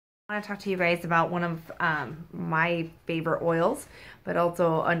I want to talk to you guys about one of my favorite oils, but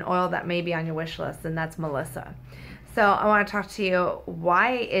also an oil that may be on your wish list, and that's Melissa. So I want to talk to you,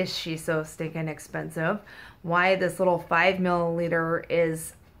 why is she so stinking expensive? Why this little 5 milliliter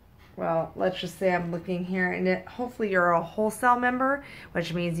is, well, let's just say I'm looking here, and hopefully you're a wholesale member,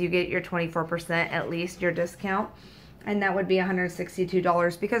 which means you get your 24% at least, your discount. And that would be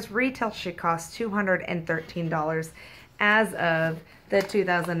 $162 because retail should cost $213 as of the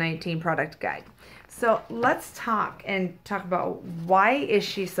 2019 product guide. So let's talk about why is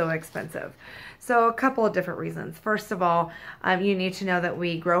she so expensive. So a couple of different reasons. First of all, you need to know that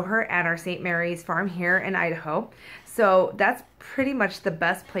we grow her at our St. Mary's farm here in Idaho. So that's pretty much the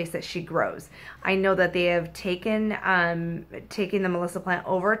best place that she grows. I know that they have taken the Melissa plant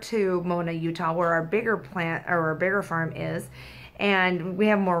over to Mona, Utah, where our bigger plant or our bigger farm is, and we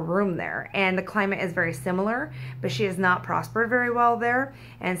have more room there. And the climate is very similar, but she has not prospered very well there,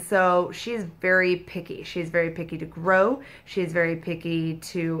 and so she is very picky. She's very picky to grow. She's very picky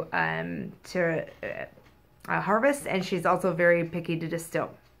to harvest, and she's also very picky to distill.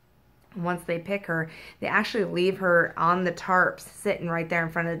 Once they pick her, they actually leave her on the tarps sitting right there in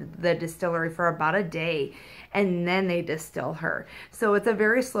front of the distillery for about a day, and then they distill her. So it's a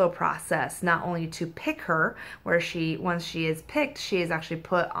very slow process, not only to pick her, where once she is picked, she is actually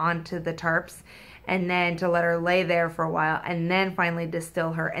put onto the tarps, and then to let her lay there for a while, and then finally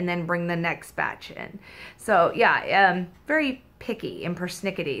distill her, and then bring the next batch in. So yeah, very picky and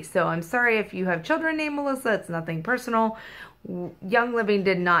persnickety. So I'm sorry if you have children named Melissa, it's nothing personal. Young Living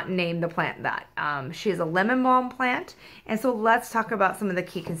did not name the plant that. She is a lemon balm plant, and so let's talk about some of the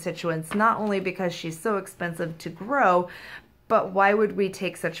key constituents, not only because she's so expensive to grow, but why would we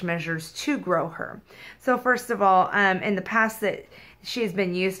take such measures to grow her? So first of all, in the past that she has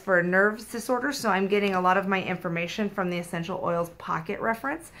been used for nerve disorders, so I'm getting a lot of my information from the Essential Oils Pocket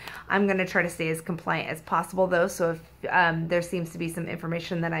reference. I'm going to try to stay as compliant as possible though, so if there seems to be some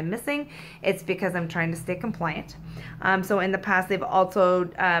information that I'm missing, it's because I'm trying to stay compliant. So in the past, they've also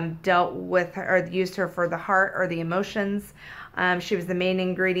dealt with her, or used her for the heart or the emotions. She was the main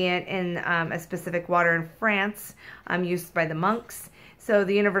ingredient in a specific water in France used by the monks. So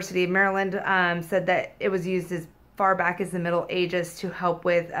the University of Maryland said that it was used as far back as the Middle Ages to help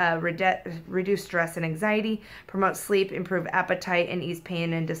with reduce stress and anxiety, promote sleep, improve appetite, and ease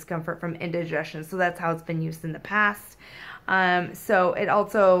pain and discomfort from indigestion. So that's how it's been used in the past. So it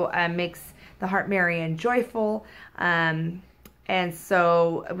also makes the heart merry and joyful. And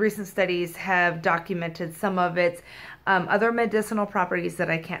so recent studies have documented some of its other medicinal properties that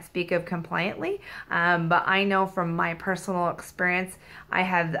I can't speak of compliantly, but I know from my personal experience, I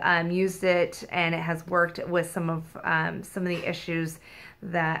have used it and it has worked with some of the issues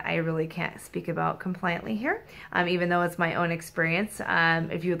that I really can't speak about compliantly here, even though it's my own experience.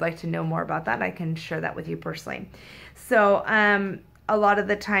 If you would like to know more about that, I can share that with you personally. So a lot of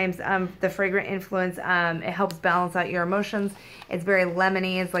the times, the fragrant influence, it helps balance out your emotions. It's very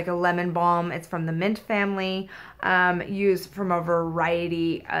lemony. It's like a lemon balm. It's from the mint family, used from a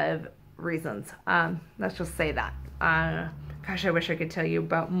variety of reasons. Let's just say that. Gosh, I wish I could tell you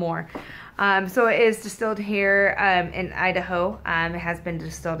about more. So it is distilled here in Idaho. It has been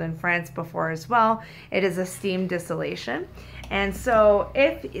distilled in France before as well. It is a steam distillation. And so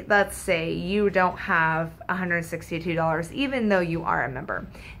if, let's say, you don't have $162, even though you are a member,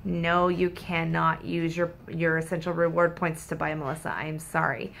 no, you cannot use your Essential Reward points to buy Melissa. I'm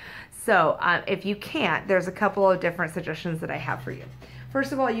sorry. So if you can't, there's a couple of different suggestions that I have for you.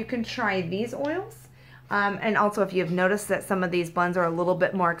 First of all, you can try these oils. And also, if you've noticed that some of these blends are a little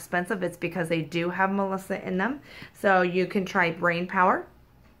bit more expensive, it's because they do have Melissa in them. So you can try Brain Power.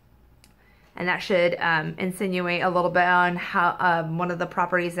 And that should insinuate a little bit on how one of the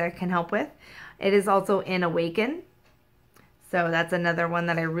properties that it can help with. It is also in Awaken. So that's another one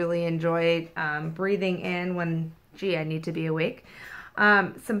that I really enjoy breathing in when, gee, I need to be awake.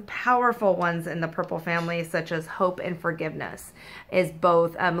 Some powerful ones in the purple family, such as Hope and Forgiveness, is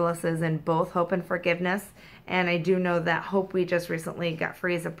both, Melissa's in both Hope and Forgiveness. And I do know that Hope we just recently got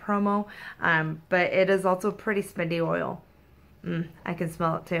free as a promo, but it is also pretty spendy oil. I can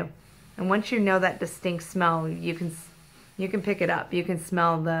smell it too. And once you know that distinct smell, you can pick it up. You can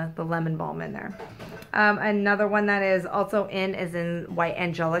smell the lemon balm in there. Another one that is also is in White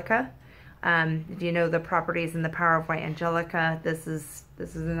Angelica. If you know the properties and the power of White Angelica, this is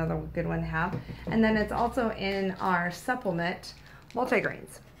another good one to have. And then it's also in our supplement,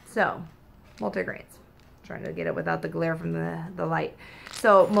 multigrains. So, multigrains. Trying to get it without the glare from the light.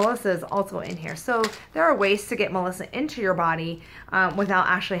 So Melissa is also in here. So there are ways to get Melissa into your body without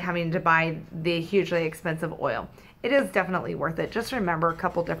actually having to buy the hugely expensive oil. it is definitely worth it. Just remember a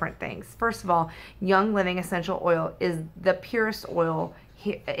couple different things. First of all, Young Living essential oil is the purest oil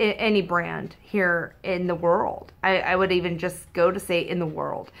any brand here in the world. I would even just go to say in the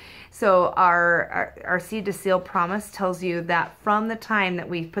world. So our seed to seal promise tells you that from the time that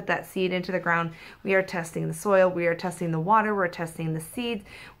we put that seed into the ground, we are testing the soil, we are testing the water, we're testing the seeds,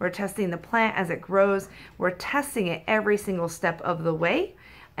 we're testing the plant as it grows, we're testing it every single step of the way.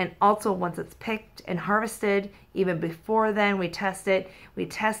 And also once it's picked and harvested, even before then, we test it. We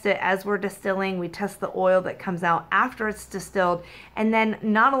test it as we're distilling. We test the oil that comes out after it's distilled. And then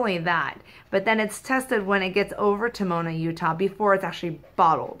not only that, but then it's tested when it gets over to Mona, Utah, before it's actually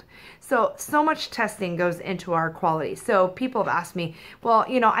bottled. So much testing goes into our quality. So people have asked me, well,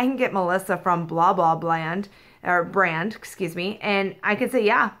 you know, I can get Melissa from blah, blah, brand, excuse me. And I can say,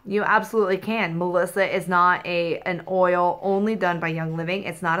 yeah, you absolutely can. Melissa is not an oil only done by Young Living.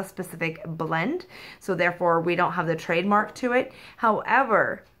 It's not a specific blend. So therefore we don't have the trademark to it.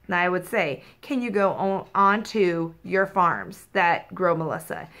 However, I would say, can you go on to your farms that grow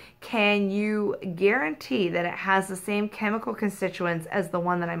Melissa? Can you guarantee that it has the same chemical constituents as the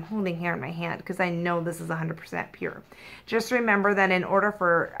one that I'm holding here in my hand? Because I know this is 100% pure. Just remember that in order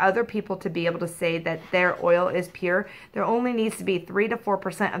for other people to be able to say that their oil is pure, there only needs to be 3 to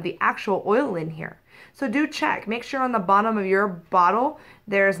 4% of the actual oil in here. So do check. Make sure on the bottom of your bottle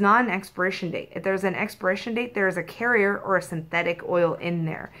there's not an expiration date. If there's an expiration date, there is a carrier or a synthetic oil in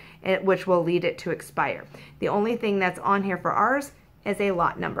there, which will lead it to expire. The only thing that's on here for ours is a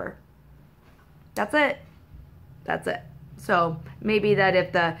lot number. That's it. That's it. So maybe that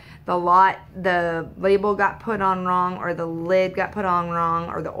if the label got put on wrong, or the lid got put on wrong,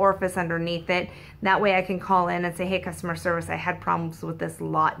 or the orifice underneath it, that way I can call in and say, hey, customer service, I had problems with this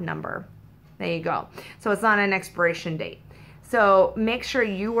lot number. There you go. So it's not an expiration date. So make sure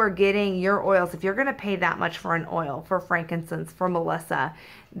you are getting your oils. If you're going to pay that much for an oil, for frankincense, for Melissa,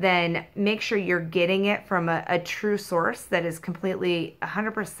 then make sure you're getting it from a true source that is completely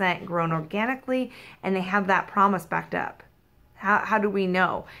 100% grown organically, and they have that promise backed up. How do we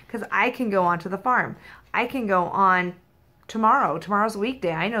know? Because I can go onto the farm. I can go on tomorrow's a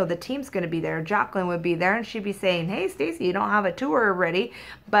weekday. I know the team's going to be there. Jacqueline would be there, and she'd be saying, hey, Stacy, you don't have a tour ready,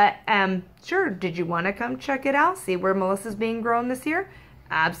 but sure, did you want to come check it out, see where Melissa's being grown this year?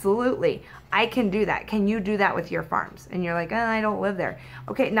 Absolutely. I can do that. Can you do that with your farms? And you're like, I don't live there.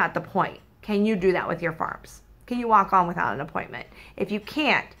 Okay, not the point. Can you do that with your farms? Can you walk on without an appointment? If you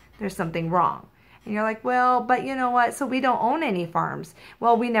can't, there's something wrong. And you're like, well, but you know what? So we don't own any farms.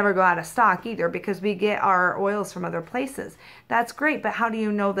 Well, we never go out of stock either because we get our oils from other places. That's great, but how do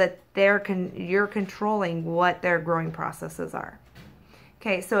you know that you're controlling what their growing processes are?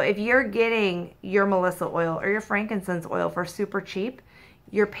 Okay, so if you're getting your Melissa oil or your frankincense oil for super cheap,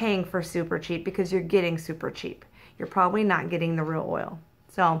 you're paying for super cheap because you're getting super cheap. You're probably not getting the real oil.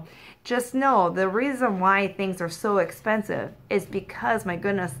 So just know the reason why things are so expensive is because, my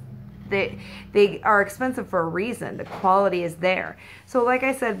goodness, they are expensive for a reason. The quality is there. So like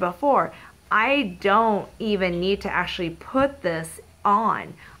I said before, I don't even need to actually put this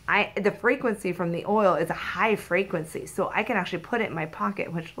on. The frequency from the oil is a high frequency, so I can actually put it in my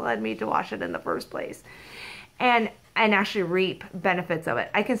pocket, which led me to wash it in the first place, and actually reap benefits of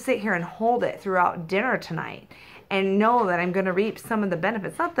it. I can sit here and hold it throughout dinner tonight and know that I'm going to reap some of the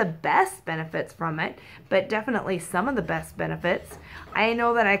benefits. Not the best benefits from it, but definitely some of the best benefits. I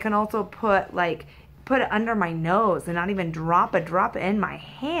know that I can also put it under my nose and not even drop a drop in my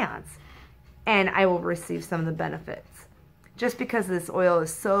hands, and I will receive some of the benefits just because this oil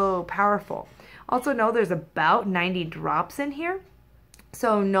is so powerful. Also know there's about 90 drops in here,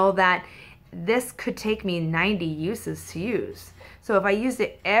 so know that this could take me 90 uses to use. So if I used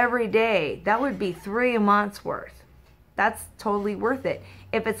it every day, that would be 3 months worth. That's totally worth it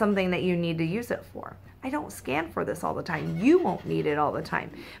if it's something that you need to use it for. I don't scan for this all the time. You won't need it all the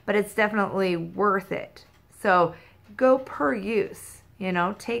time, but it's definitely worth it. So go per use, you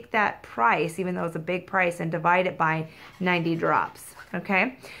know, take that price, even though it's a big price, and divide it by 90 drops.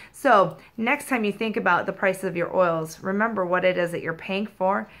 Okay. So next time you think about the price of your oils, remember what it is that you're paying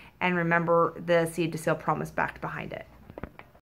for, and remember the seed to seal promise backed behind it.